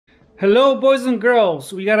Hello boys and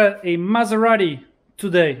girls, we got a Maserati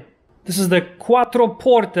today. This is the Quattro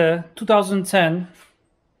Porte 2010.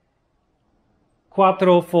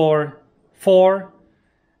 Quattro for four,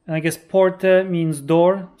 and I guess Porte means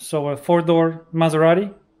door, so a four-door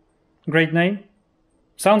Maserati. Great name.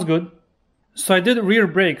 Sounds good. So I did rear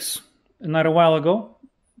brakes not a while ago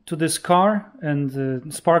to this car,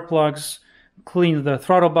 and spark plugs, cleaned the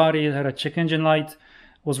throttle body, it had a check engine light,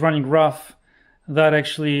 was running rough. That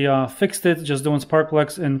actually fixed it, just doing spark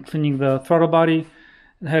plugs and cleaning the throttle body.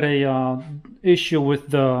 It had a issue with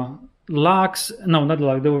the locks, no, not the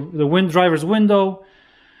lock, the driver's window,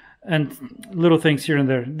 and little things here and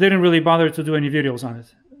there. Didn't really bother to do any videos on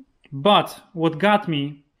it. But what got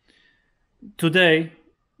me today,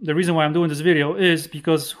 the reason why I'm doing this video, is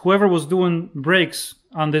because whoever was doing brakes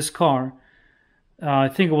on this car, I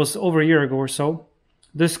think it was over a year ago or so,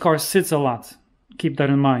 this car sits a lot. Keep that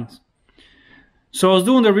in mind. So I was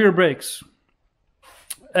doing the rear brakes,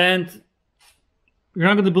 and you're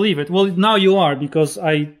not going to believe it. Well, now you are, because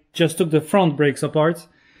I just took the front brakes apart,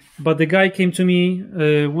 but the guy came to me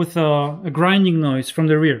with a grinding noise from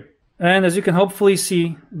the rear. And as you can hopefully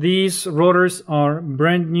see, these rotors are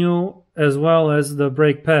brand new, as well as the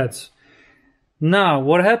brake pads. Now,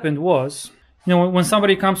 what happened was, when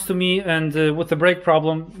somebody comes to me and with a brake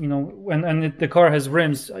problem, and the car has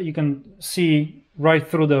rims, you can see right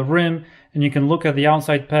through the rim, and you can look at the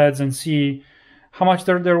outside pads and see how much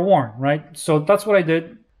they're worn, right? So that's what I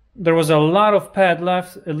did. There was a lot of pad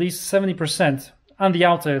left, at least 70%, on the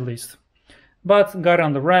outside at least. But got it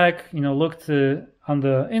on the rack, looked on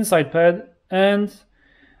the inside pad, and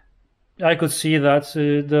I could see that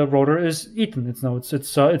the rotor is eaten.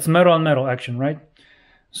 It's metal on metal action, right?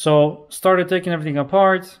 So started taking everything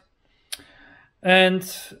apart, and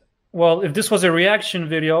well, if this was a reaction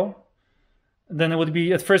video, then it would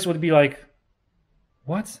be, at first it would be like,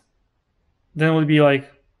 what? Then it would be like,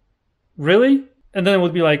 really? And then it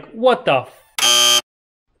would be like, what the f?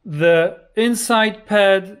 The inside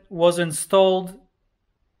pad was installed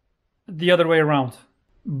the other way around.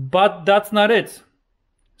 But that's not it.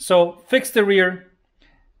 So fix the rear.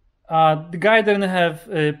 The guy didn't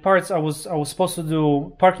have parts. I was supposed to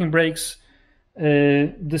do parking brakes.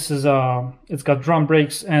 This is it's got drum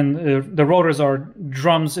brakes, and the rotors are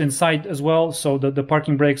drums inside as well, so the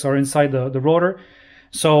parking brakes are inside the rotor.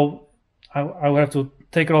 So I would have to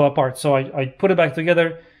take it all apart. So I put it back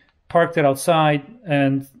together, parked it outside,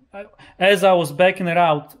 and as I was backing it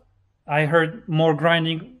out, I heard more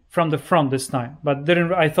grinding from the front this time, but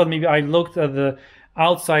I thought maybe, I looked at the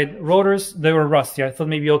outside rotors, they were rusty. I thought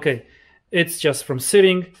maybe, okay, it's just from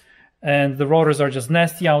sitting, and the rotors are just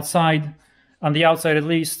nasty outside. On the outside, at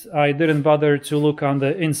least, I didn't bother to look on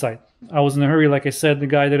the inside. I was in a hurry. Like I said, the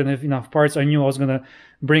guy didn't have enough parts. I knew I was going to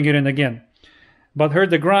bring it in again. But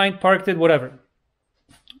heard the grind, parked it, whatever.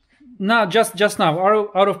 Now, just now,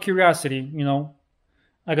 out of curiosity,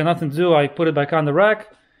 I got nothing to do. I put it back on the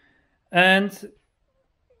rack. And,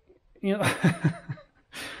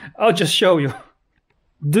 I'll just show you.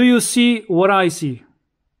 Do you see what I see?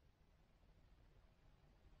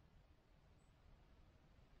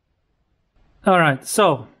 All right,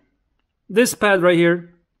 so this pad right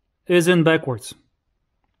here is in backwards.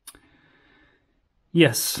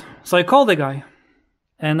 Yes. So I called the guy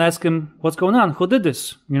and asked him what's going on, who did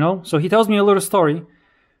this, So he tells me a little story.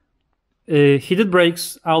 He did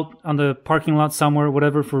brakes out on the parking lot somewhere,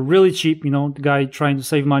 whatever, for really cheap, the guy trying to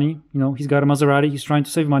save money. He's got a Maserati, he's trying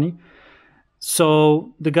to save money.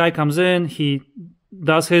 So the guy comes in, he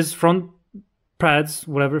does his front pads,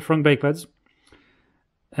 whatever, front brake pads.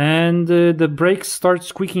 And the brakes start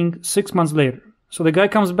squeaking 6 months later. So the guy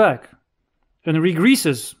comes back and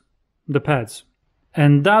regreases the pads.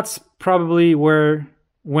 And that's probably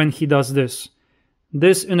when he does this.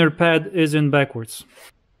 This inner pad is in backwards.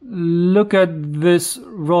 Look at this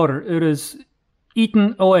rotor. It is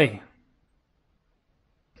eaten away.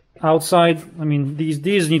 Outside, I mean,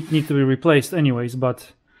 these need to be replaced anyways,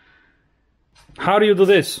 but how do you do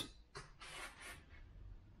this?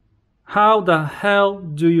 How the hell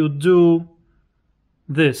do you do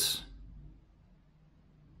this?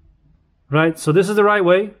 Right? So this is the right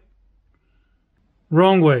way.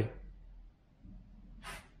 Wrong way.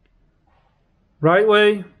 Right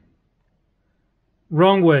way.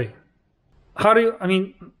 Wrong way. How do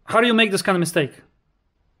you make this kind of mistake?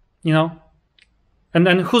 And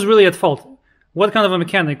then who's really at fault? What kind of a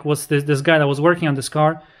mechanic was this guy that was working on this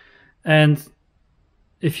car? And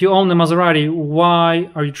if you own the Maserati, why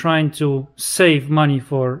are you trying to save money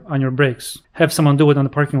on your brakes? Have someone do it on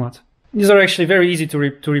the parking lot. These are actually very easy to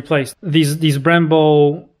replace. These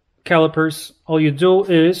Brembo calipers, all you do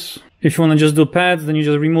is If you want to just do pads, then you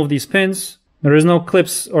just remove these pins. There is no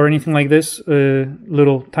clips or anything like this,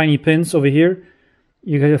 little tiny pins over here.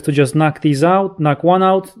 You have to just knock these out, knock one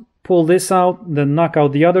out, pull this out, then knock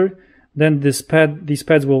out the other. Then these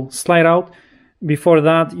pads will slide out. Before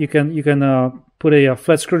that, you can put a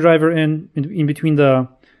flat screwdriver in between the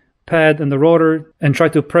pad and the rotor and try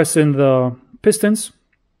to press in the pistons.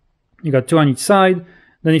 You got 2 on each side.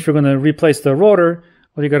 Then if you're going to replace the rotor,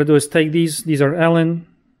 what you got to do is take these are Allen,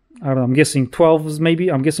 I don't know, I'm guessing 12s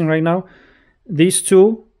maybe, I'm guessing right now. These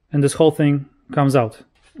two, and this whole thing comes out.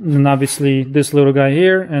 And then obviously this little guy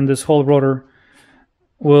here and this whole rotor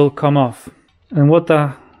will come off. And what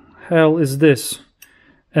the hell is this?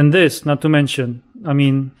 And this, not to mention, I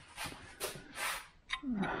mean,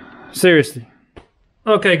 seriously.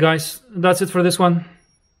 Okay guys, that's it for this one.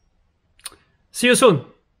 See you soon.